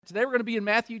Today we're going to be in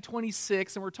Matthew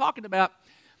 26, and we're talking about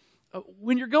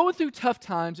when you're going through tough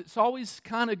times, it's always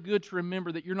kind of good to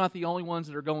remember that you're not the only ones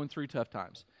that are going through tough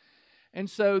times. And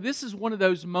so this is one of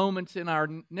those moments in our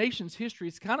nation's history.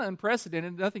 It's kind of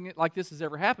unprecedented. Nothing like this has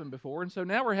ever happened before. And so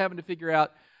now we're having to figure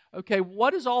out, okay,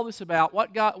 what is all this about?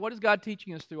 What is God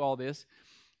teaching us through all this?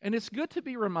 And it's good to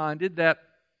be reminded that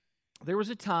there was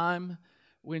a time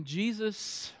when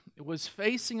Jesus was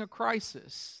facing a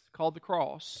crisis called the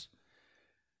cross.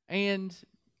 And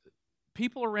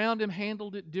people around him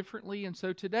handled it differently. And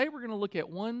so today we're going to look at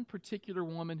one particular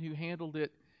woman who handled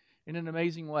it in an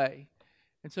amazing way.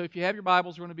 And so if you have your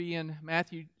Bibles, we're going to be in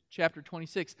Matthew chapter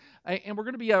 26. And we're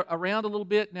going to be around a little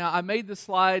bit. Now, I made the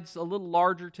slides a little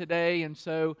larger today, and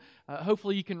so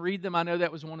hopefully you can read them. I know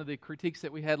that was one of the critiques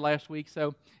that we had last week.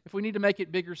 So if we need to make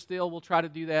it bigger still, we'll try to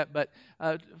do that. But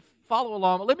follow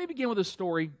along. But let me begin with a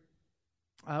story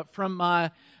from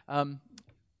my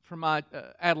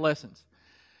adolescence.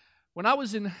 When I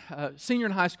was in senior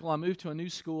in high school, I moved to a new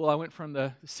school. I went from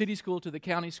the city school to the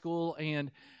county school,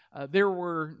 and there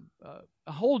were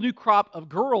a whole new crop of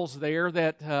girls there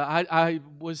that I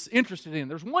was interested in.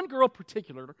 There's one girl in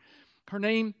particular. Her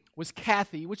name was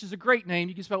Kathy, which is a great name.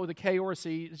 You can spell it with a K or a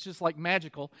C. It's just like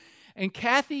magical. And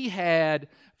Kathy had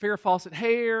Farrah Fawcett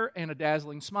hair and a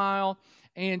dazzling smile.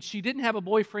 And she didn't have a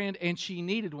boyfriend, and she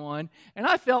needed one. And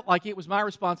I felt like it was my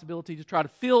responsibility to try to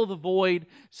fill the void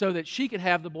so that she could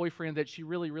have the boyfriend that she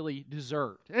really, really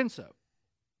deserved. And so,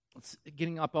 it's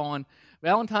getting up on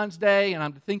Valentine's Day, and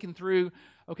I'm thinking through,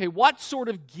 okay, what sort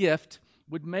of gift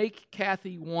would make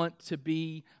Kathy want to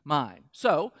be mine?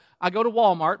 So, I go to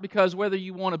Walmart, because whether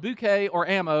you want a bouquet or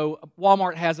ammo,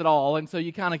 Walmart has it all. And so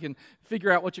you kind of can figure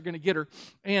out what you're going to get her.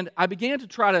 And I began to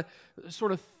try to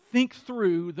sort of think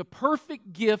through the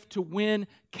perfect gift to win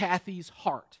Kathy's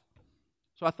heart.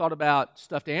 So I thought about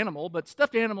stuffed animal, but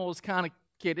stuffed animal is kind of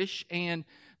kiddish and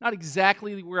not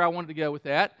exactly where I wanted to go with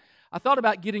that. I thought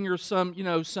about getting her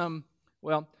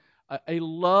a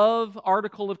love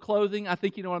article of clothing. I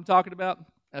think you know what I'm talking about,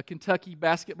 a Kentucky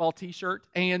basketball t-shirt.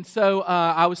 And so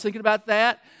I was thinking about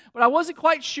that, but I wasn't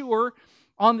quite sure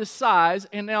on the size.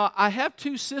 And now I have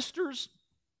two sisters,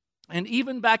 and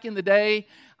even back in the day,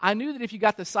 I knew that if you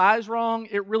got the size wrong,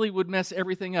 it really would mess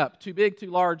everything up. Too big, too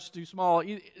large, too small.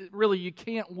 Really, you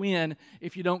can't win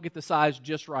if you don't get the size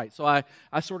just right. So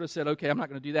I sort of said, okay, I'm not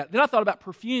going to do that. Then I thought about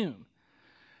perfume.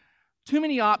 Too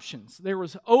many options. There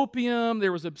was Opium,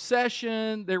 there was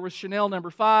Obsession, there was Chanel No.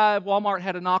 5. Walmart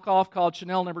had a knockoff called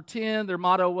Chanel No. 10. Their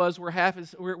motto was,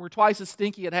 we're twice as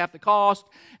stinky at half the cost.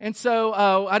 And so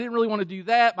I didn't really want to do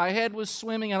that. My head was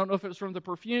swimming. I don't know if it was from the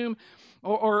perfume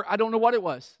or I don't know what it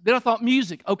was. Then I thought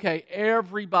music. Okay,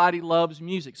 everybody loves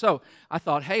music. So I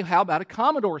thought, hey, how about a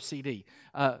Commodore CD?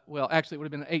 Actually, it would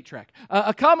have been an 8-track.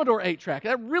 A Commodore 8-track.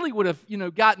 That really would have,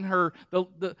 gotten her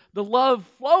the love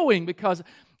flowing, because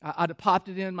I'd have popped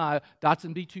it in my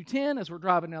Datsun B210 as we're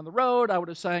driving down the road. I would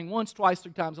have sang once, twice,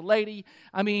 three times a lady.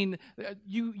 I mean,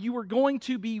 you were going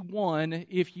to be won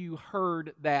if you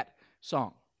heard that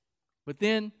song. But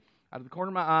then, out of the corner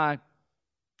of my eye,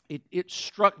 it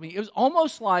struck me. It was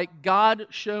almost like God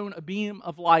shone a beam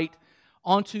of light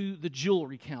onto the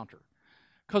jewelry counter.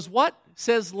 Because what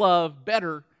says love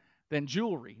better than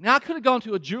jewelry? Now, I could have gone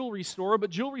to a jewelry store, but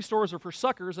jewelry stores are for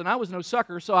suckers, and I was no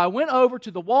sucker. So I went over to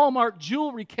the Walmart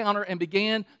jewelry counter and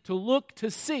began to look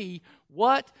to see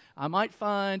what I might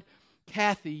find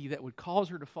Kathy that would cause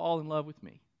her to fall in love with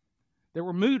me. There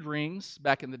were mood rings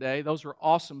back in the day. Those were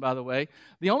awesome, by the way.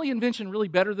 The only invention really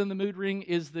better than the mood ring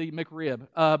is the McRib.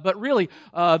 But really,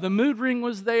 the mood ring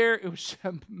was there. It was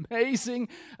amazing.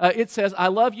 It says, I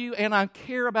love you and I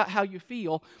care about how you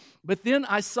feel. But then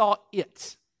I saw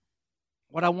it.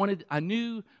 What I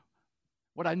knew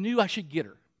I should get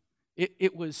her.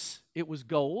 It was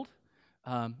gold.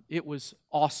 It was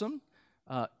awesome.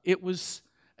 It was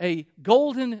a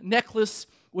golden necklace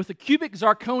with a cubic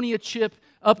zirconia chip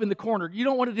up in the corner. You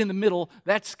don't want it in the middle.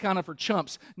 That's kind of for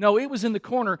chumps. No, it was in the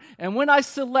corner. And when I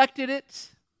selected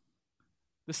it,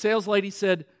 the sales lady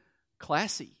said,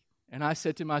 classy. And I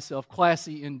said to myself,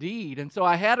 classy indeed. And so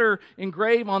I had her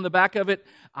engrave on the back of it,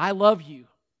 I love you.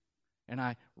 And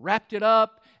I wrapped it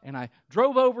up, and I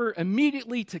drove over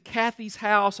immediately to Kathy's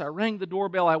house. I rang the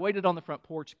doorbell. I waited on the front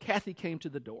porch. Kathy came to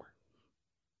the door.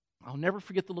 I'll never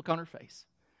forget the look on her face.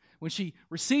 When she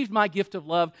received my gift of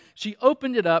love, she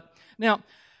opened it up. Now,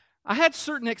 I had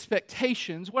certain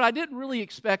expectations. What I didn't really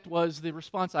expect was the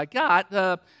response I got.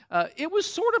 It was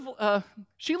sort of,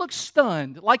 she looked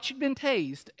stunned, like she'd been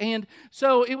tased. And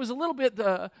so it was a little bit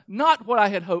not what I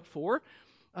had hoped for.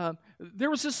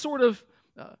 There was this sort of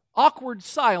awkward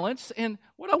silence. And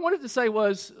what I wanted to say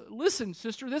was, listen,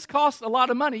 sister, this costs a lot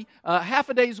of money. Half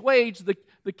a day's wage,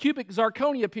 the cubic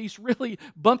zirconia piece really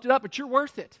bumped it up, but you're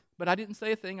worth it. But I didn't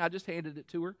say a thing. I just handed it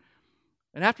to her.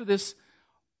 And after this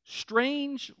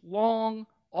strange, long,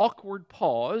 awkward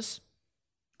pause,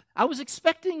 I was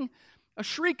expecting a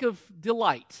shriek of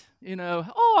delight.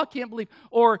 Oh, I can't believe.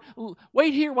 Or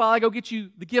wait here while I go get you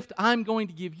the gift I'm going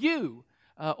to give you.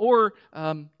 Or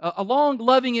a long,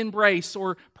 loving embrace,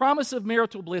 or promise of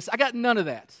marital bliss. I got none of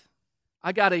that.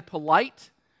 I got a polite,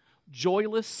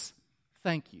 joyless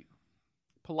thank you.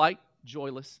 Polite,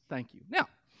 joyless thank you. Now,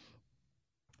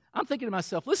 I'm thinking to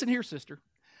myself, listen here, sister.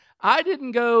 I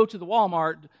didn't go to the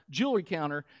Walmart jewelry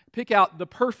counter, pick out the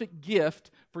perfect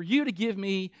gift for you to give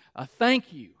me a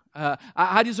thank you.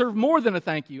 I deserve more than a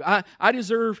thank you. I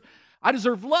deserve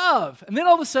love. And then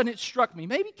all of a sudden it struck me,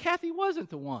 maybe Kathy wasn't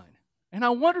the one. And I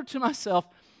wondered to myself,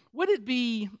 would it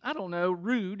be,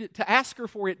 rude to ask her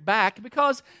for it back?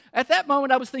 Because at that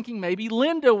moment I was thinking maybe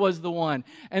Linda was the one.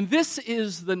 And this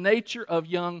is the nature of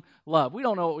young love. We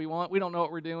don't know what we want. We don't know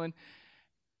what we're doing.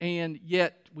 And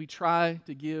yet we try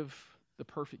to give the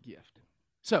perfect gift.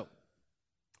 So,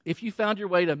 if you found your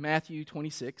way to Matthew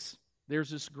 26, there's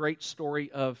this great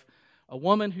story of a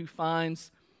woman who finds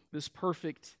this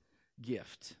perfect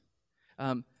gift.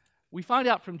 We find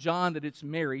out from John that it's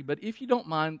Mary, but if you don't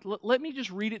mind, let me just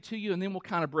read it to you, and then we'll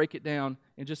kind of break it down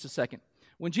in just a second.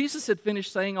 When Jesus had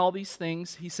finished saying all these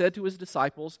things, he said to his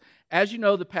disciples, "As you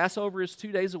know, the Passover is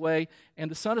 2 days away,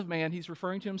 and the Son of Man," he's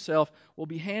referring to himself, "will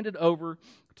be handed over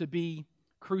to be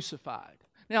crucified."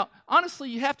 Now, honestly,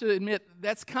 you have to admit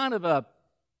that's kind of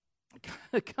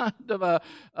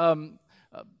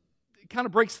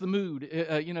breaks the mood.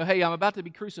 Hey, I'm about to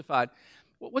be crucified.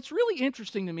 What's really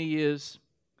interesting to me is,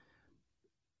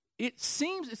 it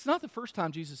seems, it's not the first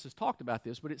time Jesus has talked about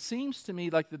this, but it seems to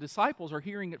me like the disciples are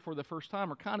hearing it for the first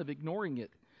time or kind of ignoring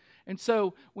it. And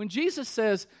so when Jesus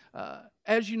says,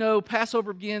 as you know,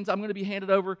 Passover begins, I'm going to be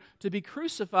handed over to be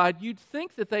crucified, you'd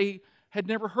think that they had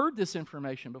never heard this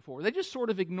information before. They just sort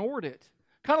of ignored it.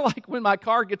 Kind of like when my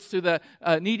car gets to the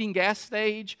needing gas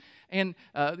stage and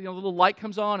the little light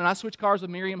comes on and I switch cars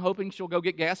with Miriam hoping she'll go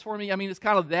get gas for me. I mean, it's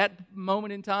kind of that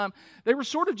moment in time. They were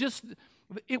sort of just...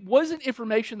 It wasn't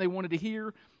information they wanted to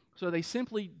hear, so they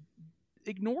simply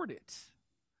ignored it.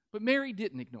 But Mary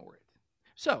didn't ignore it.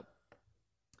 So,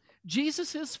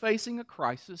 Jesus is facing a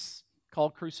crisis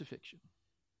called crucifixion.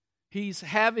 He's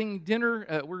having dinner,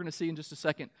 we're going to see in just a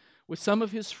second, with some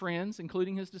of his friends,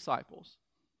 including his disciples.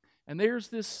 And there's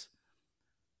this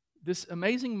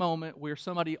amazing moment where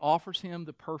somebody offers him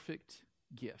the perfect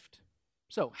gift.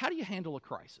 So, how do you handle a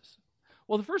crisis?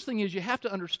 Well, the first thing is you have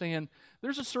to understand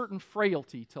there's a certain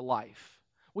frailty to life.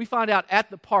 We find out at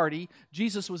the party,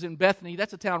 Jesus was in Bethany.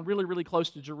 That's a town really, really close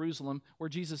to Jerusalem where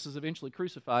Jesus is eventually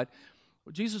crucified.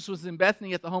 Jesus was in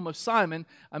Bethany at the home of Simon,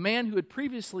 a man who had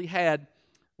previously had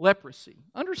leprosy.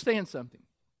 Understand something.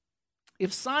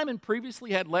 If Simon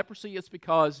previously had leprosy, it's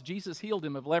because Jesus healed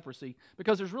him of leprosy,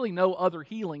 because there's really no other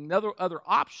healing, no other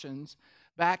options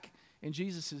back in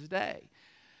Jesus' day.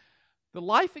 The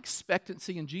life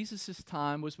expectancy in Jesus'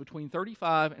 time was between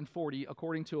 35 and 40,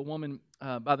 according to a woman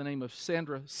by the name of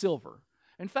Sandra Silver.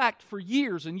 In fact, for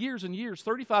years and years and years,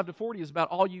 35 to 40 is about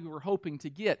all you were hoping to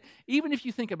get. Even if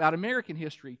you think about American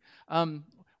history,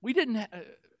 we didn't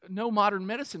know modern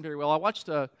medicine very well. I watched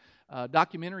a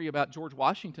documentary about George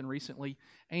Washington recently,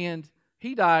 and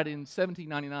he died in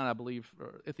 1799, I believe,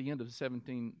 at the end of the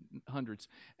 1700s.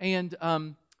 And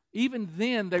even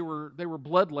then, they were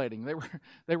bloodletting.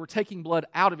 They were taking blood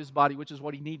out of his body, which is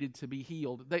what he needed to be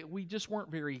healed. We just weren't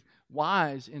very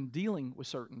wise in dealing with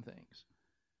certain things.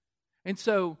 And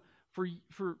so, for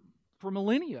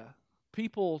millennia,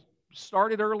 people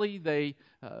started early. They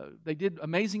did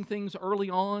amazing things early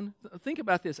on. Think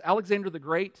about this: Alexander the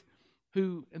Great,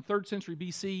 who in 3rd century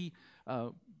BC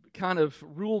kind of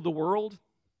ruled the world.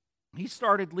 He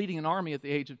started leading an army at the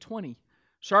age of 20.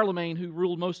 Charlemagne, who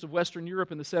ruled most of Western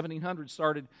Europe in the 1700s,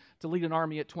 started to lead an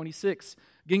army at 26.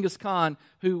 Genghis Khan,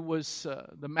 who was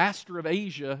the master of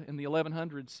Asia in the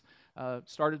 1100s,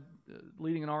 started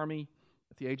leading an army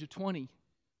at the age of 20.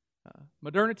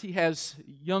 Modernity has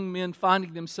young men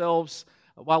finding themselves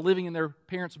while living in their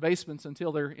parents' basements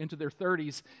until they're into their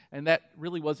 30s, and that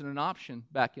really wasn't an option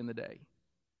back in the day.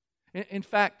 In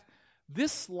fact,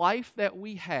 this life that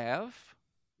we have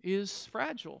is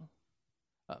fragile.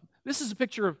 This is a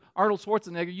picture of Arnold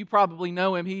Schwarzenegger. You probably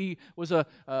know him. He was a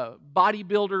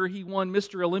bodybuilder. He won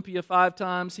Mr. Olympia 5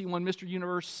 times. He won Mr.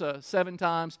 Universe 7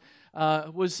 times.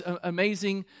 Was an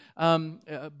amazing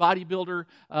bodybuilder.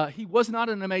 He was not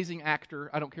an amazing actor.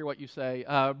 I don't care what you say.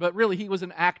 But really, he was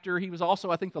an actor. He was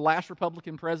also, I think, the last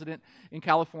Republican president in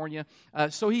California.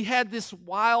 So he had this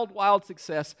wild, wild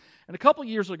success. And a couple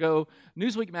years ago,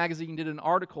 Newsweek magazine did an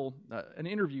article, an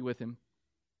interview with him.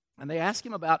 And they asked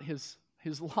him about his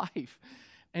life.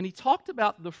 And he talked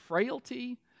about the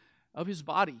frailty of his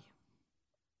body.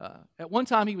 At one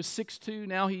time, he was 6'2".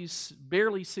 Now he's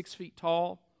barely 6 feet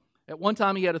tall. At one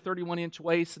time, he had a 31-inch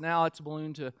waist. Now it's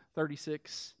ballooned to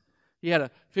 36. He had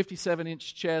a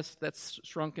 57-inch chest. That's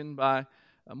shrunken by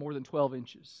more than 12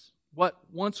 inches. What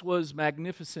once was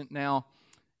magnificent now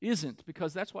isn't,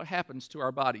 because that's what happens to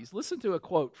our bodies. Listen to a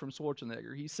quote from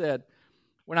Schwarzenegger. He said,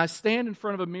 "When I stand in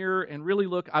front of a mirror and really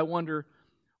look, I wonder,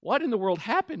 what in the world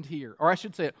happened here?" Or I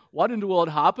should say it, what in the world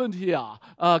happened here?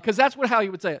 Because that's how he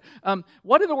would say it.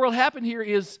 What in the world happened here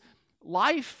is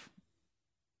life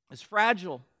is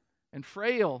fragile and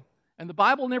frail, and the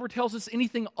Bible never tells us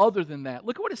anything other than that.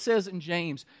 Look at what it says in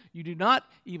James. You do not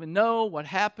even know what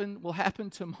will happen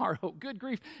tomorrow. Good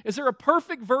grief. Is there a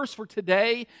perfect verse for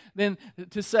today than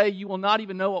to say you will not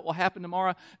even know what will happen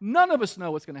tomorrow? None of us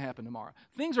know what's going to happen tomorrow.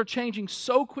 Things are changing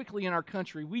so quickly in our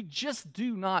country, we just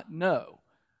do not know.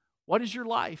 What is your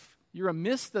life? You're a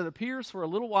mist that appears for a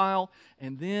little while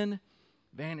and then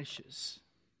vanishes.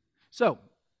 So,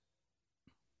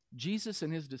 Jesus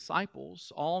and his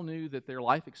disciples all knew that their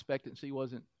life expectancy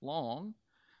wasn't long.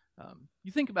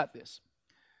 You think about this.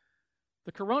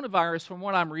 The coronavirus, from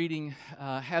what I'm reading,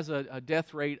 has a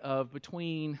death rate of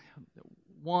between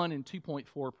 1 and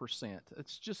 2.4%.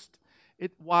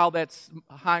 While that's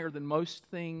higher than most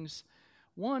things,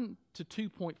 1 to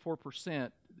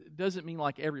 2.4% doesn't mean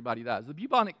like everybody dies. The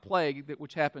bubonic plague,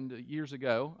 which happened years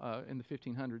ago in the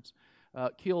 1500s,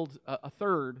 killed a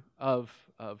third of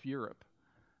Europe.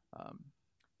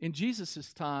 In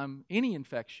Jesus' time, any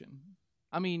infection,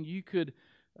 you could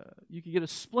get a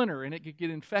splinter and it could get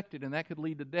infected and that could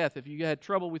lead to death. If you had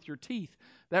trouble with your teeth,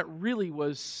 that really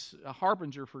was a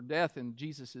harbinger for death in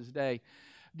Jesus' day.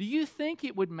 Do you think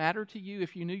it would matter to you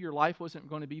if you knew your life wasn't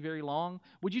going to be very long?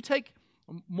 Would you take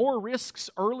more risks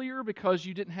earlier because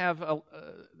you didn't have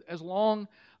as long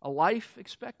a life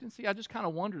expectancy? I just kind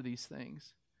of wonder these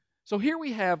things. So here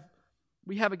we have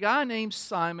a guy named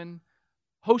Simon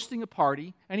hosting a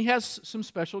party, and he has some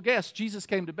special guests. Jesus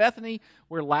came to Bethany,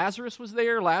 where Lazarus was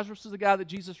there. Lazarus was the guy that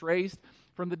Jesus raised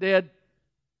from the dead.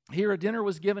 Here a dinner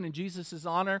was given in Jesus'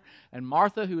 honor, and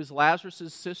Martha, who is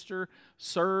Lazarus' sister,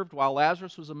 served while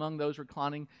Lazarus was among those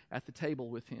reclining at the table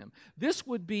with him. This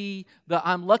would be the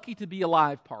I'm lucky to be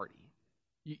alive party.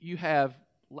 You have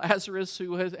Lazarus,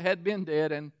 who had been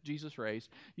dead and Jesus raised.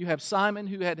 You have Simon,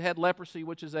 who had leprosy,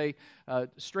 which is a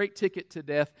straight ticket to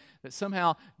death, that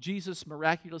somehow Jesus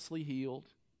miraculously healed.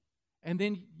 And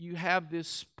then you have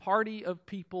this party of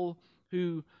people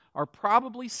who are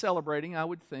probably celebrating, I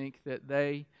would think, that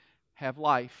they have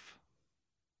life.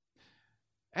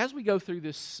 As we go through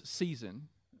this season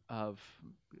of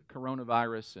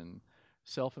coronavirus and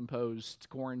self-imposed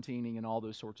quarantining and all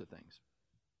those sorts of things,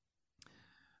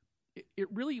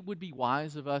 it really would be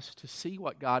wise of us to see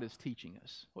what God is teaching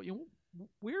us.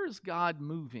 Where is God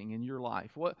moving in your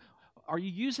life? Are you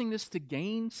using this to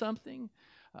gain something?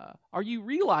 Are you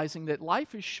realizing that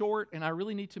life is short and I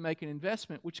really need to make an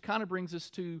investment? Which kind of brings us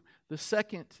to the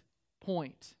second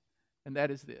point, and that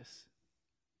is this.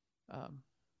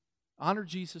 Honor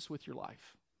Jesus with your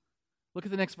life. Look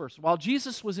at the next verse. While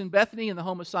Jesus was in Bethany in the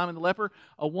home of Simon the leper,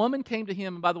 a woman came to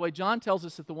him, and by the way, John tells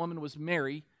us that the woman was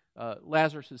Mary,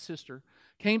 Lazarus' sister,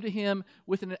 came to him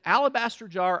with an alabaster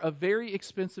jar of very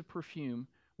expensive perfume,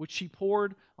 which she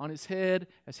poured on his head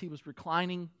as he was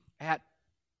reclining at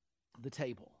the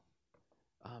table.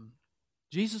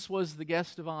 Jesus was the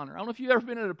guest of honor. I don't know if you've ever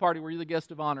been at a party where you're the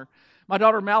guest of honor. My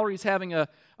daughter Mallory's having a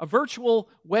virtual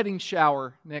wedding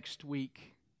shower next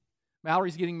week.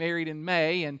 Mallory's getting married in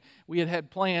May, and we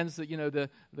had plans that,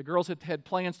 the girls had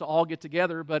plans to all get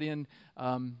together, but in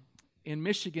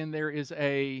Michigan there is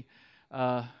a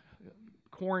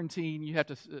quarantine. You have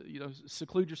to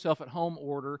seclude yourself at home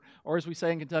order, or as we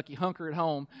say in Kentucky, hunker at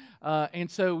home.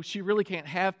 And so she really can't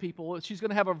have people. She's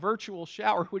going to have a virtual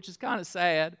shower, which is kind of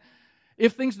sad.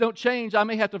 If things don't change, I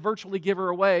may have to virtually give her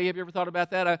away. Have you ever thought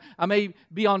about that? I may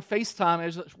be on FaceTime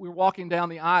as we're walking down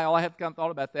the aisle. I have kind of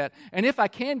thought about that. And if I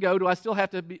can go, do I still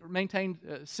have to maintain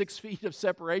 6 feet of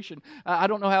separation? I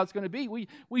don't know how it's going to be.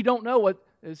 We don't know what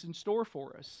is in store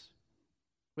for us.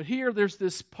 But here there's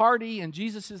this party, and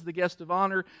Jesus is the guest of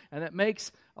honor, and that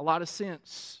makes a lot of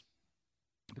sense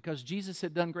because Jesus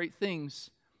had done great things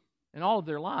in all of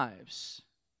their lives.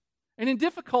 And in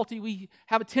difficulty, we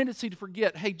have a tendency to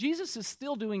forget, hey, Jesus is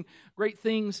still doing great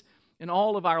things in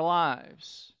all of our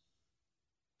lives.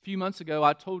 A few months ago,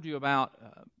 I told you about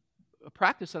a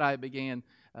practice that I began.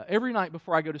 Every night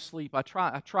before I go to sleep, I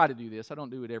try to do this. I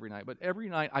don't do it every night, but every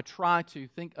night I try to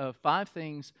think of 5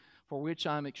 things for which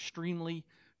I'm extremely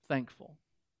thankful.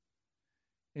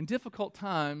 In difficult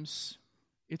times,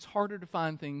 it's harder to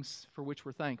find things for which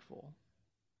we're thankful.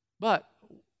 But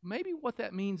maybe what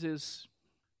that means is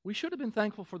we should have been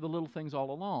thankful for the little things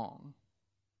all along.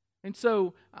 And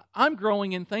so I'm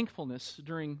growing in thankfulness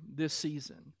during this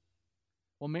season.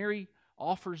 Well, Mary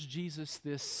offers Jesus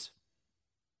this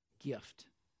gift.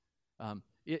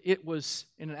 It was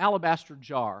in an alabaster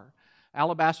jar.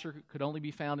 Alabaster could only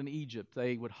be found in Egypt.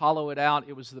 They would hollow it out.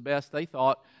 It was the best, they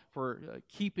thought, for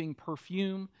keeping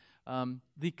perfume.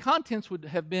 The contents would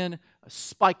have been a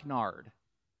spikenard.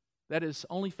 That is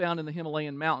only found in the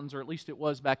Himalayan mountains, or at least it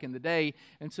was back in the day,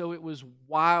 and so it was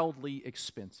wildly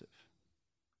expensive.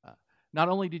 Not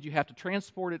only did you have to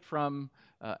transport it from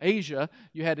Asia,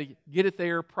 you had to get it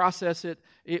there, process it.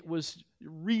 It was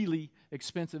really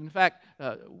expensive. In fact,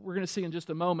 we're going to see in just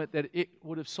a moment that it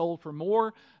would have sold for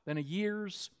more than a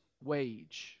year's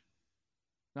wage.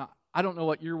 Now, I don't know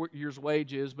what your year's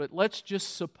wage is, but let's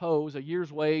just suppose a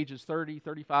year's wage is $30,000,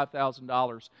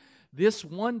 $35,000. This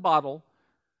one bottle,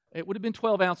 it would have been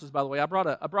 12 ounces, by the way. I brought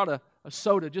a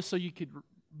soda just so you could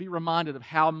be reminded of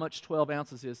how much 12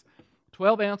 ounces is.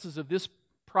 12 ounces of this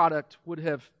product would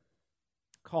have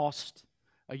cost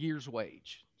a year's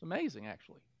wage. It's amazing,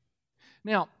 actually.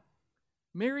 Now,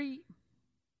 Mary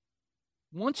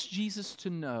wants Jesus to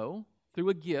know through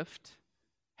a gift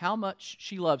how much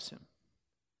she loves him.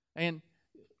 And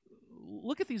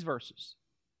look at these verses.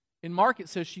 In Mark, it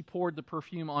says she poured the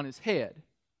perfume on his head.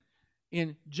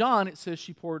 In John, it says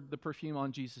she poured the perfume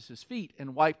on Jesus' feet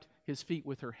and wiped his feet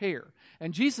with her hair.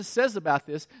 And Jesus says about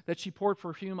this that she poured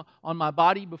perfume on my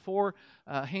body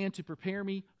beforehand to prepare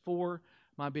me for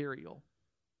my burial.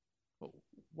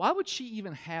 Why would she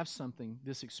even have something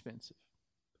this expensive?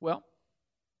 Well,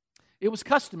 it was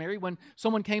customary when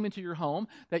someone came into your home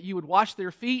that you would wash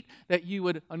their feet, that you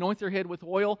would anoint their head with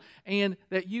oil, and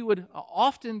that you would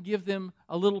often give them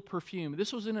a little perfume.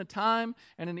 This was in a time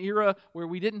and an era where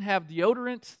we didn't have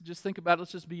deodorant. Just think about it.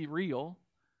 Let's just be real.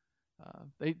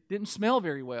 They didn't smell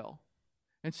very well.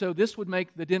 And so this would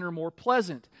make the dinner more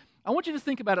pleasant. I want you to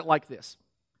think about it like this.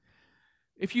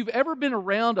 If you've ever been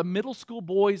around a middle school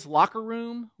boys' locker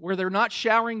room where they're not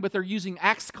showering but they're using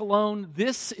Axe cologne,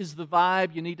 this is the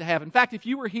vibe you need to have. In fact, if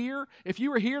you were here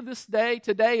today,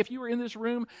 if you were in this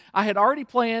room, I had already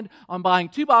planned on buying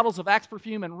 2 bottles of Axe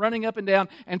perfume and running up and down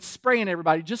and spraying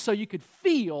everybody just so you could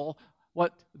feel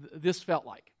what this felt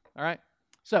like. All right?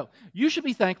 So, you should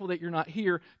be thankful that you're not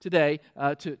here today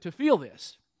to feel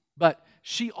this. But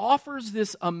she offers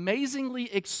this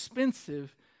amazingly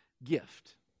expensive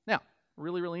gift. Now,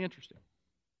 really, really interesting.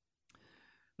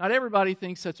 Not everybody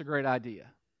thinks that's a great idea.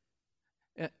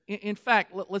 In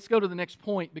fact, let's go to the next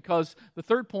point, because the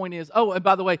third point is, oh, and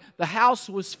by the way, the house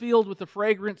was filled with the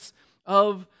fragrance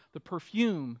of the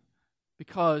perfume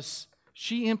because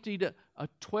she emptied a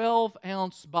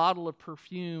 12-ounce bottle of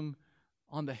perfume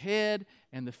on the head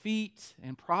and the feet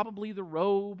and probably the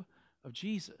robe of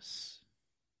Jesus.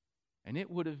 And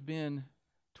it would have been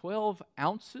 12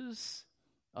 ounces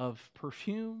of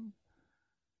perfume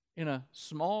in a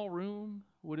small room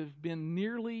would have been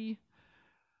nearly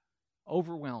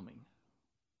overwhelming.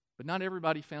 But not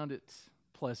everybody found it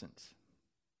pleasant.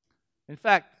 In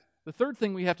fact, the third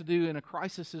thing we have to do in a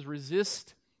crisis is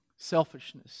resist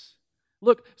selfishness.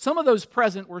 Look, some of those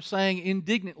present were saying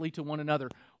indignantly to one another,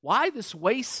 "Why this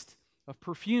waste of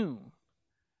perfume?"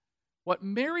 What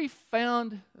Mary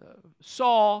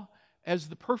saw as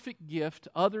the perfect gift,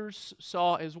 others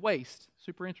saw as waste.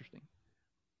 Super interesting.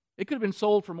 It could have been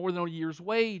sold for more than a year's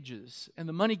wages and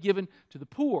the money given to the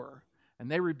poor, and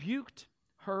they rebuked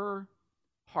her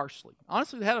harshly.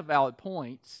 Honestly, they had a valid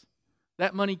point.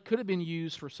 That money could have been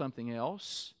used for something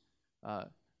else.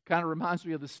 Kind of reminds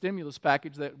me of the stimulus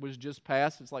package that was just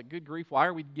passed. It's like, good grief, why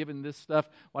are we giving this stuff?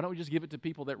 Why don't we just give it to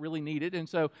people that really need it? And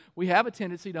so we have a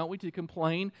tendency, don't we, to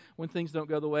complain when things don't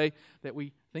go the way that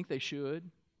we think they should.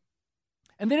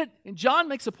 And then John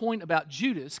makes a point about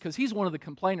Judas, because he's one of the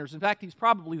complainers. In fact, he's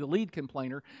probably the lead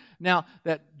complainer. Now,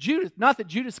 not that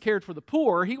Judas cared for the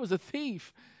poor, he was a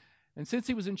thief. And since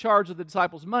he was in charge of the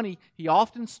disciples' money, he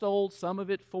often stole some of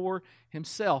it for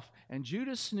himself. And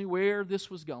Judas knew where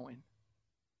this was going.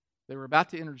 They were about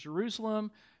to enter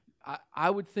Jerusalem. I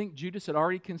would think Judas had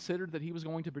already considered that he was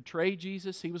going to betray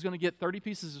Jesus. He was going to get 30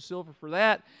 pieces of silver for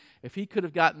that. If he could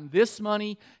have gotten this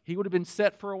money, he would have been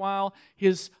set for a while.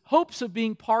 His hopes of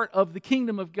being part of the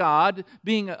kingdom of God,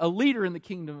 being a leader in the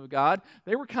kingdom of God,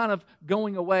 they were kind of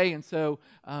going away. And so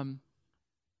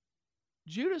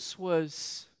Judas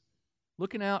was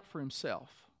looking out for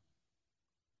himself.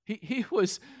 He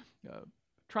was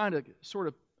trying to sort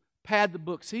of pad the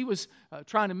books. He was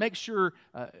trying to make sure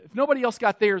if nobody else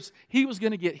got theirs, he was going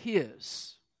to get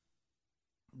his.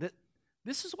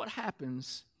 This is what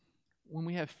happens when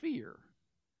we have fear.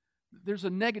 There's a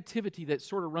negativity that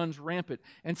sort of runs rampant,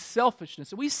 and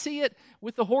selfishness. We see it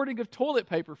with the hoarding of toilet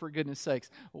paper, for goodness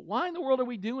sakes. Why in the world are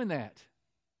we doing that?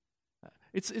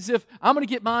 It's as if I'm going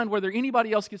to get mine whether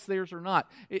anybody else gets theirs or not.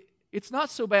 It's not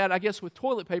so bad, I guess, with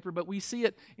toilet paper, but we see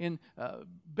it in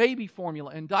baby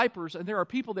formula and diapers, and there are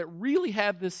people that really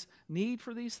have this need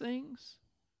for these things,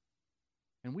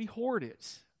 and we hoard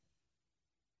it.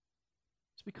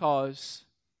 It's because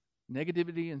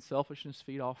negativity and selfishness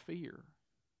feed off fear.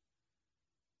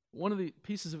 One of the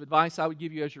pieces of advice I would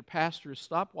give you as your pastor is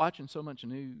stop watching so much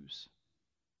news.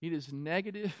 It is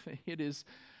negative. It is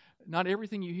not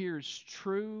everything you hear is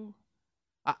true.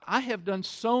 I have done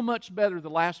so much better the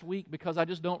last week because I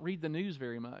just don't read the news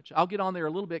very much. I'll get on there a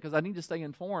little bit because I need to stay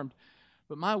informed.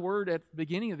 But my word, at the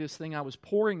beginning of this thing, I was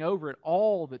poring over it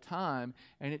all the time,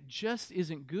 and it just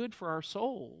isn't good for our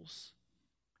souls.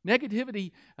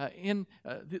 Negativity,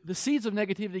 the seeds of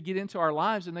negativity get into our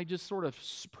lives, and they just sort of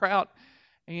sprout,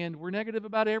 and we're negative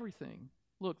about everything.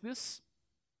 Look, this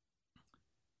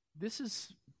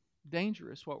is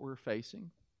dangerous, what we're facing.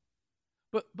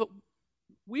 But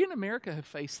we in America have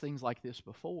faced things like this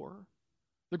before.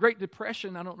 The Great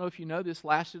Depression, I don't know if you know this,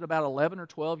 lasted about 11 or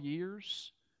 12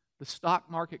 years. The stock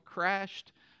market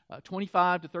crashed,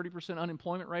 25 to 30%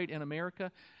 unemployment rate in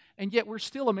America. And yet we're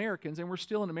still Americans, and we're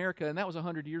still in America, and that was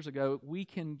 100 years ago. We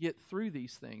can get through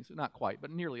these things. Not quite,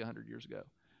 but nearly 100 years ago.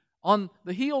 On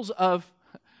the heels of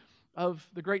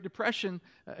the Great Depression,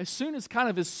 as soon as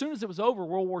it was over,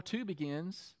 World War II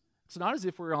begins. It's not as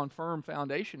if we're on firm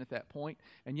foundation at that point,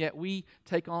 and yet we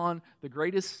take on the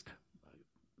greatest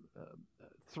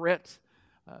threat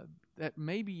that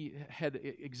maybe had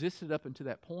existed up until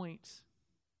that point.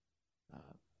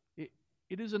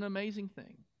 It is an amazing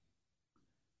thing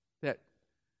that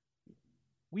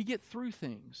we get through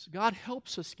things. God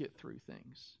helps us get through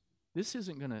things. This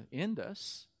isn't going to end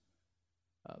us.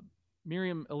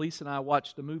 Miriam, Elise, and I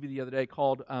watched a movie the other day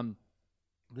called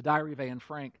The Diary of Anne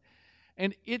Frank.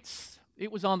 And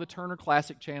it was on the Turner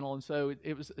Classic Channel, and so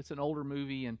it's an older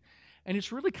movie, and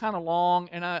it's really kind of long,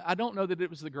 and I don't know that it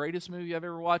was the greatest movie I've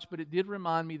ever watched, but it did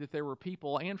remind me that there were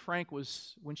people. Anne Frank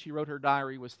was, when she wrote her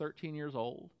diary, was 13 years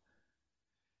old.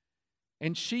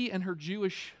 And she and her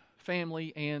Jewish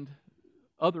family and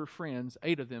other friends,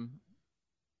 8 of them,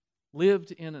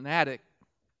 lived in an attic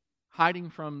hiding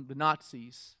from the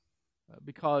Nazis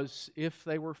because if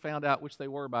they were found out, which they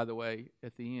were, by the way,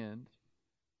 at the end,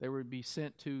 they would be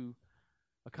sent to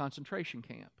a concentration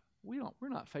camp. We're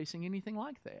not facing anything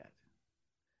like that.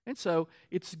 And so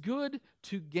it's good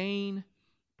to gain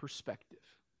perspective.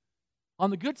 On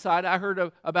the good side, I heard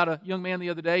about a young man the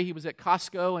other day. He was at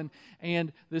Costco,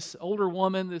 and this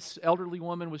elderly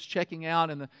woman was checking out,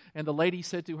 and the lady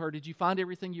said to her, "Did you find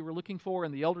everything you were looking for?"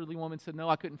 And the elderly woman said, "No,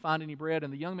 I couldn't find any bread."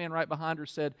 And the young man right behind her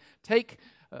said, "Take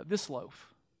this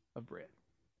loaf of bread.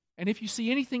 And if you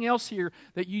see anything else here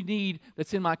that you need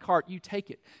that's in my cart, you take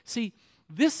it." See,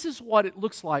 this is what it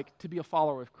looks like to be a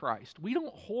follower of Christ. We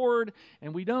don't hoard,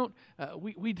 and we're not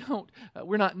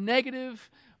negative.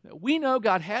 We know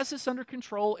God has this under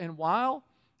control, and while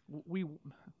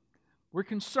we're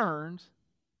concerned,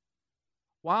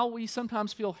 while we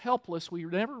sometimes feel helpless, we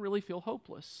never really feel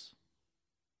hopeless,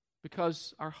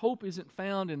 because our hope isn't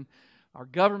found in our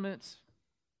government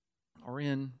or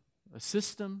in a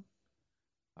system.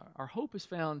 Our hope is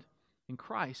found in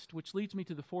Christ, which leads me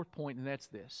to the fourth point, and that's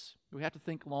this. We have to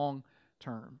think long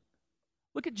term.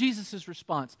 Look at Jesus'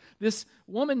 response. This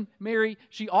woman, Mary,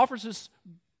 she offers this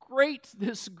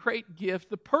great gift,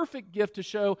 the perfect gift to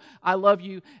show I love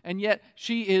you, and yet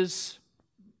there's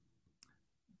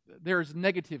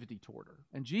negativity toward her.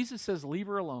 And Jesus says, "Leave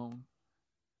her alone.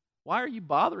 Why are you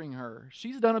bothering her?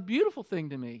 She's done a beautiful thing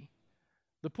to me.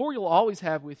 The poor you'll always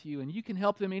have with you, and you can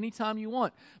help them anytime you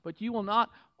want, but you will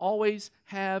not always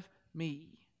have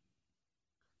me."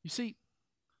 You see,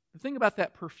 the thing about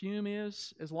that perfume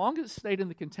is, as long as it stayed in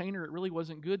the container, it really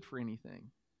wasn't good for anything.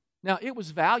 Now, it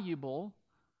was valuable,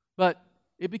 but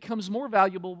It becomes more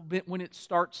valuable when it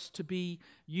starts to be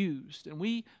used. And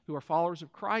we, who are followers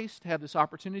of Christ, have this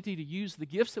opportunity to use the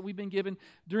gifts that we've been given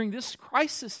during this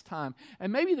crisis time.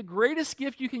 And maybe the greatest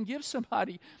gift you can give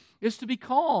somebody is to be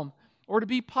calm, or to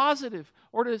be positive,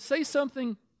 or to say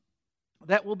something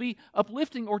that will be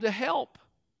uplifting, or to help.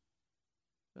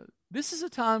 This is a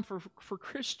time for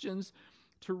Christians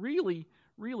to really,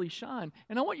 really shine.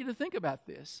 And I want you to think about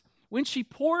this. When she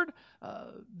poured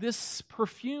this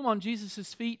perfume on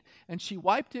Jesus' feet and she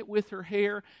wiped it with her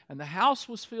hair, and the house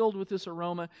was filled with this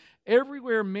aroma,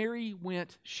 everywhere Mary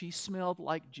went, she smelled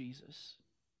like Jesus.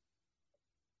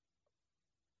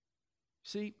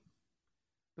 See,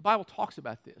 the Bible talks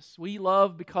about this. We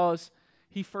love because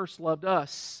He first loved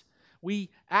us. We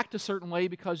act a certain way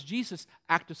because Jesus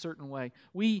acted a certain way.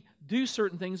 We do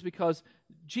certain things because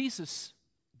Jesus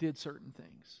did certain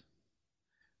things.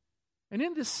 And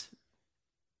in this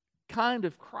kind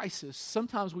of crisis,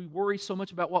 sometimes we worry so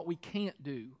much about what we can't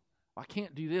do. I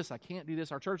can't do this, I can't do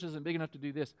this. Our church isn't big enough to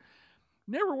do this.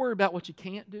 Never worry about what you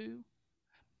can't do.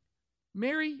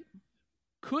 Mary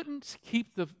couldn't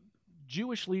keep the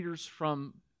Jewish leaders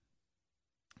from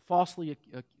falsely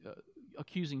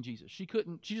accusing Jesus. She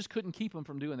just couldn't keep them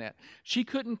from doing that. She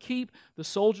couldn't keep the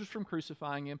soldiers from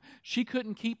crucifying Him. She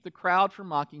couldn't keep the crowd from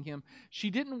mocking Him. She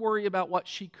didn't worry about what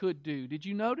she could do. Did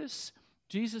you notice?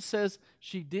 Jesus says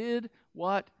she did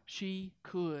what she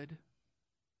could.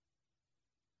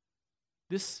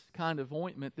 This kind of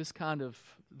ointment, this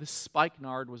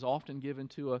spikenard was often given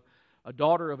to a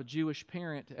daughter of a Jewish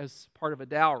parent as part of a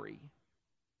dowry.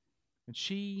 And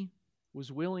she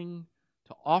was willing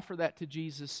to offer that to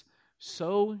Jesus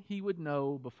so He would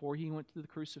know before He went to the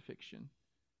crucifixion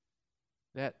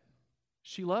that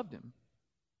she loved Him.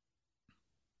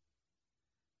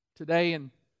 Today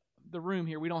in the room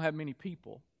here, we don't have many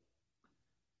people.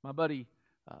 My buddy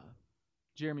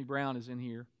Jeremy Brown is in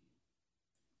here.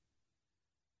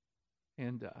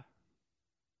 And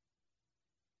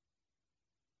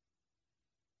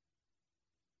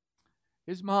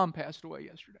his mom passed away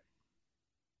yesterday.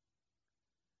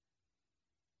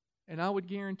 And I would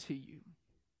guarantee you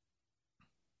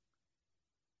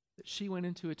that she went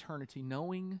into eternity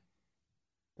knowing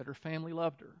that her family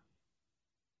loved her.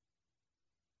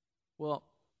 Well,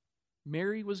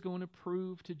 Mary was going to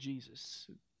prove to Jesus,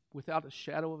 without a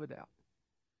shadow of a doubt,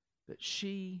 that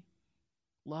she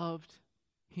loved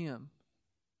Him.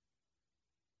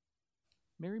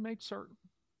 Mary made certain.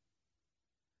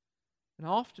 And I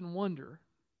often wonder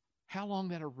how long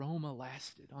that aroma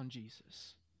lasted on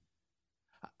Jesus.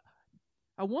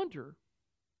 I wonder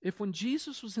if when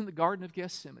Jesus was in the Garden of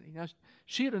Gethsemane, now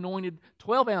she had anointed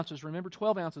 12 ounces. Remember,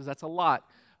 12 ounces, that's a lot.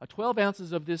 12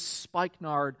 ounces of this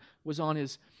spikenard was on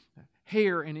His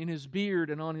hair and in His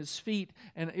beard and on His feet,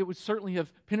 and it would certainly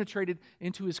have penetrated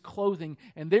into His clothing.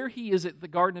 And there He is at the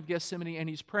Garden of Gethsemane, and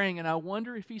He's praying, and I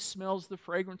wonder if He smells the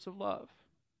fragrance of love.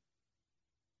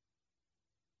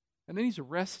 And then He's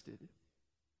arrested.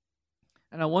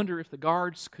 And I wonder if the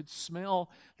guards could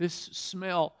smell this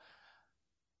smell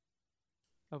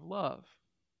of love.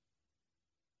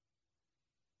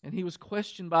 And He was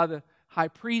questioned by the high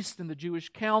priest and the Jewish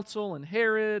council and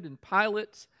Herod and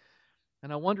Pilate.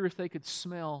 And I wonder if they could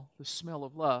smell the smell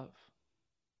of love.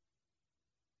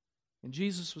 And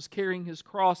Jesus was carrying His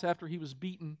cross after He was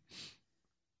beaten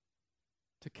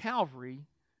to Calvary.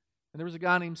 And there was a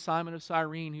guy named Simon of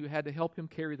Cyrene who had to help Him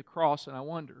carry the cross. And I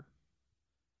wonder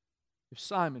if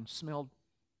Simon smelled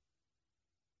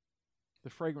the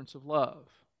fragrance of love.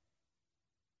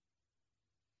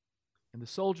 And the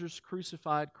soldiers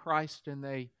crucified Christ, and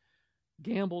they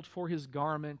gambled for His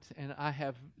garment, and I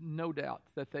have no doubt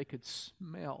that they could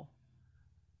smell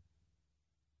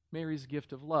Mary's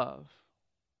gift of love.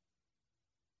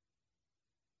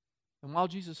 And while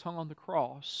Jesus hung on the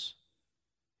cross,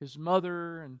 His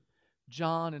mother and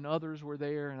John and others were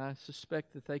there, and I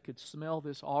suspect that they could smell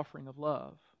this offering of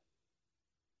love.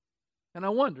 And I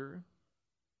wonder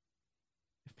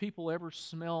if people ever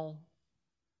smell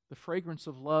the fragrance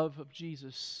of love of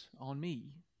Jesus on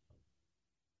me,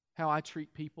 how I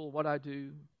treat people, what I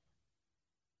do.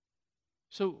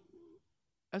 So,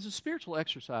 as a spiritual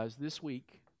exercise this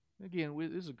week, again,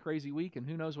 this is a crazy week and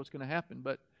who knows what's going to happen,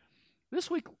 but this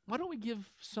week, why don't we give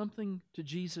something to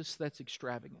Jesus that's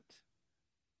extravagant?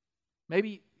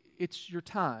 Maybe it's your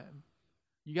time.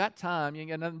 You got time, you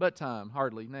ain't got nothing but time,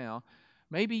 hardly now.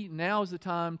 Maybe now is the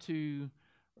time to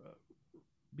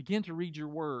begin to read your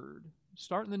Word.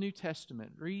 Start in the New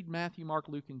Testament. Read Matthew, Mark,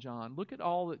 Luke, and John. Look at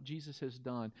all that Jesus has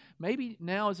done. Maybe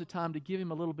now is the time to give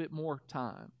Him a little bit more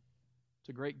time. It's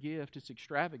a great gift. It's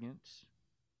extravagant.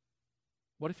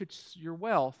 What if it's your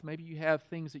wealth? Maybe you have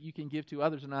things that you can give to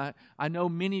others, and I know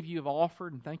many of you have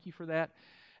offered, and thank you for that.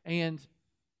 And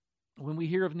when we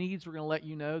hear of needs, we're going to let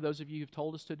you know, those of you who have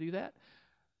told us to do that.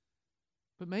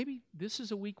 But maybe this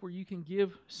is a week where you can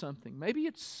give something. Maybe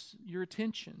it's your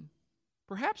attention.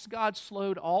 Perhaps God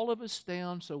slowed all of us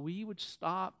down so we would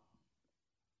stop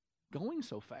going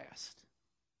so fast,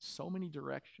 so many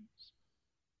directions.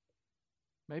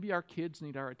 Maybe our kids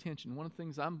need our attention. One of the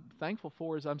things I'm thankful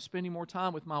for is I'm spending more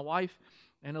time with my wife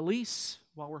and Elise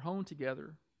while we're home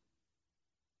together.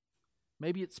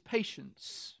 Maybe it's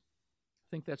patience. I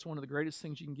think that's one of the greatest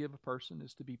things you can give a person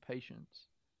is to be patient.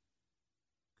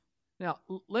 Now,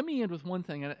 let me end with one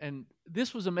thing, and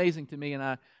this was amazing to me, and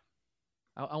I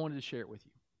wanted to share it with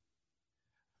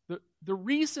you. The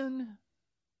reason,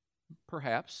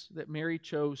 perhaps, that Mary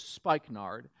chose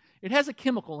spikenard, it has a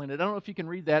chemical in it. I don't know if you can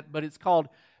read that, but it's called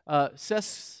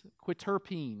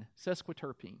sesquiterpene.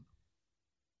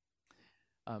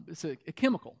 It's a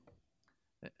chemical.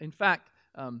 In fact,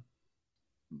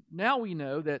 now we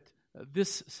know that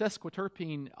this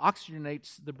sesquiterpene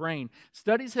oxygenates the brain.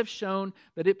 Studies have shown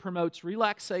that it promotes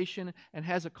relaxation and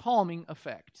has a calming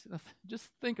effect. Just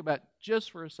think about it just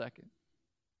for a second.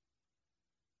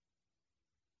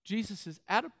 Jesus is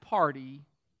at a party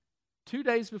 2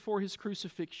 days before his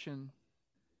crucifixion,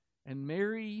 and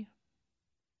Mary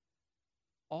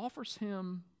offers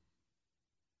him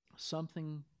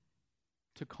something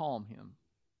to calm him.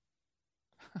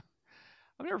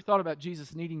 I've never thought about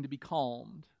Jesus needing to be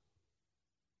calmed.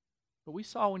 But we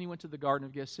saw when he went to the Garden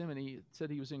of Gethsemane, it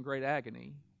said he was in great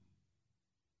agony.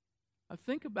 Now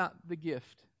think about the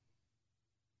gift.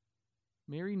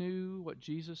 Mary knew what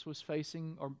Jesus was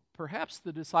facing, or perhaps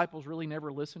the disciples really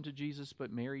never listened to Jesus,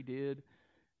 but Mary did,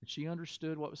 and she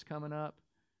understood what was coming up.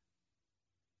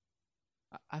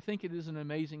 I think it is an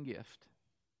amazing gift.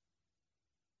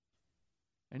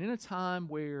 And in a time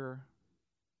where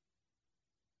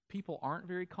people aren't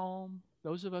very calm,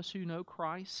 those of us who know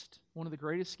Christ, one of the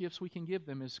greatest gifts we can give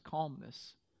them is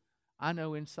calmness. I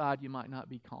know inside you might not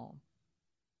be calm.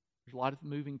 There's a lot of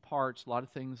moving parts. A lot of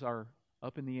things are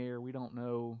up in the air. We don't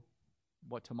know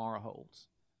what tomorrow holds.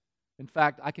 In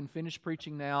fact, I can finish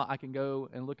preaching now. I can go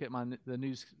and look at the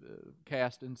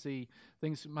newscast and see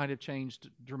things might have changed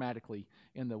dramatically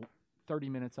in the 30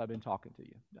 minutes I've been talking to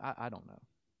you. I don't know.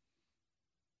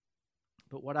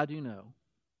 But what I do know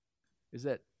is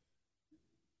that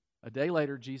a day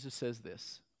later, Jesus says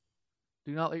this: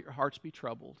 "Do not let your hearts be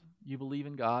troubled. You believe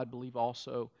in God, believe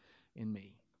also in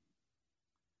me."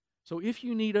 So if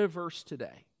you need a verse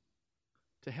today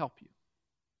to help you,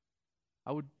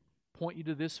 I would point you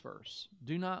to this verse.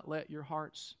 Do not let your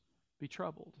hearts be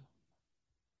troubled.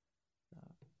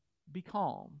 Be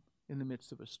calm in the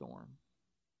midst of a storm.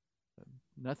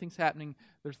 Nothing's happening.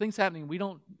 There's things happening we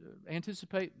don't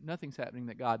anticipate. Nothing's happening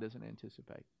that God doesn't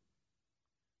anticipate.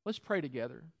 Let's pray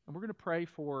together. And we're going to pray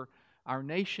for our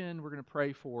nation. We're going to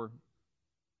pray for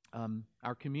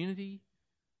our community.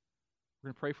 We're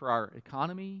going to pray for our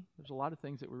economy. There's a lot of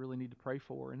things that we really need to pray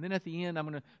for. And then at the end, I'm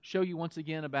going to show you once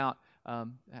again about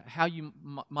how you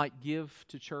might give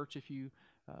to church if you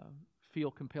feel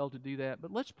compelled to do that.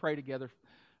 But let's pray together.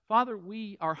 Father,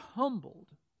 we are humbled.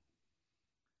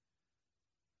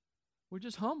 We're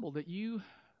just humbled that you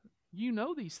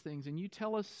know these things, and you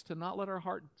tell us to not let our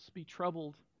hearts be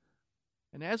troubled.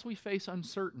 And as we face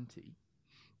uncertainty,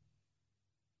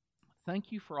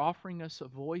 thank you for offering us a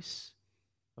voice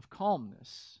of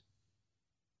calmness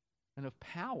and of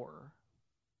power.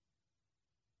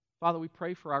 Father, we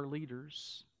pray for our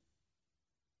leaders.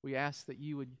 We ask that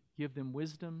you would give them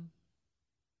wisdom.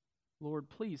 Lord,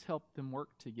 please help them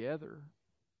work together.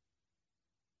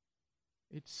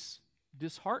 It's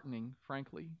disheartening,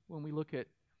 frankly, when we look at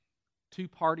two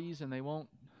parties and they won't.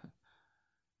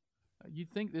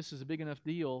 You'd think this is a big enough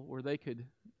deal where they could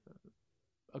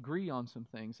agree on some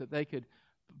things, that they could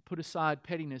put aside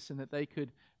pettiness and that they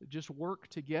could just work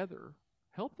together.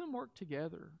 Help them work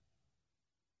together.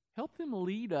 Help them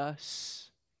lead us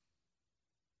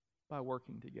by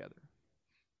working together.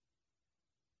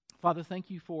 Father,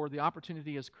 thank you for the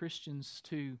opportunity as Christians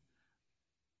to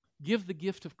give the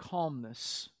gift of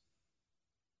calmness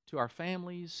to our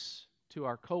families, to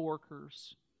our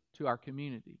coworkers, to our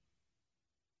community.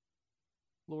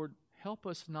 Lord, help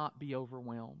us not be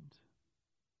overwhelmed.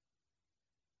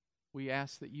 We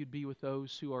ask that you'd be with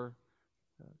those who are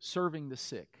serving the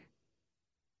sick,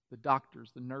 the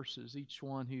doctors, the nurses, each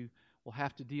one who will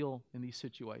have to deal in these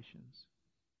situations.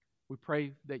 We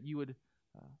pray that you would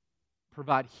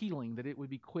provide healing, that it would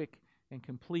be quick and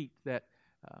complete, that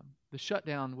the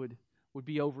shutdown would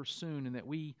be over soon, and that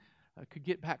we could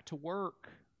get back to work.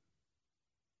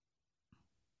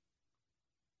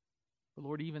 But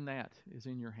Lord, even that is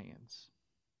in your hands.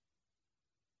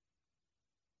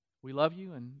 We love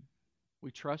you and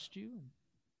we trust you. And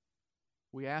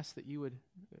we ask that you would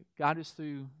guide us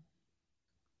through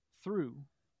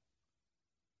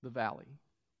the valley.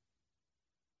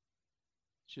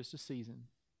 It's just a season.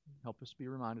 Help us be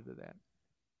reminded of that.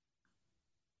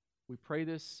 We pray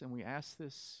this and we ask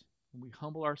this and we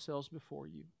humble ourselves before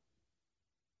you.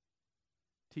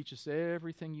 Teach us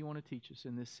everything you want to teach us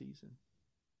in this season.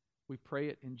 We pray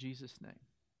it in Jesus' name.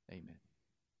 Amen.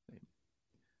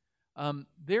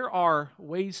 There are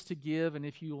ways to give, and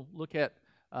if you look at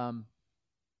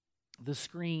the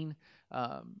screen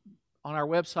on our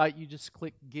website, you just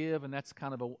click give, and that's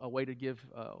kind of a way to give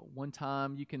one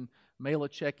time. You can mail a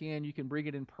check in. You can bring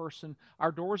it in person.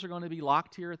 Our doors are going to be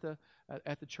locked here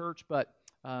at the church, but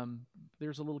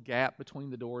there's a little gap between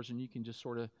the doors, and you can just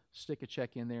sort of stick a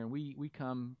check in there. And we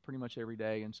come pretty much every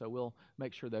day, and so we'll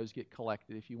make sure those get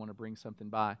collected if you want to bring something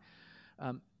by.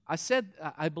 I said,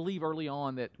 I believe early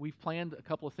on that we've planned a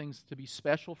couple of things to be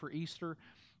special for Easter.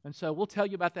 And so we'll tell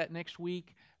you about that next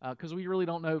week because we really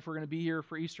don't know if we're going to be here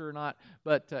for Easter or not.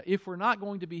 But if we're not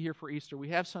going to be here for Easter, we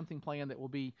have something planned that will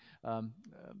be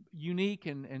unique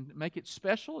and make it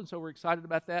special. And so we're excited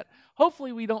about that.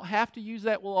 Hopefully we don't have to use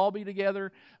that. We'll all be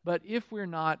together. But if we're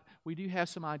not, we do have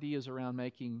some ideas around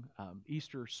making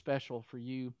Easter special for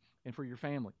you and for your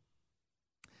family.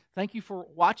 Thank you for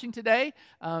watching today.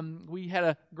 We had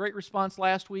a great response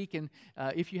last week, and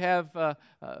if you have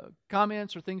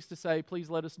comments or things to say, please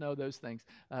let us know those things.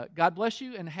 God bless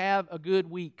you, and have a good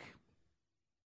week.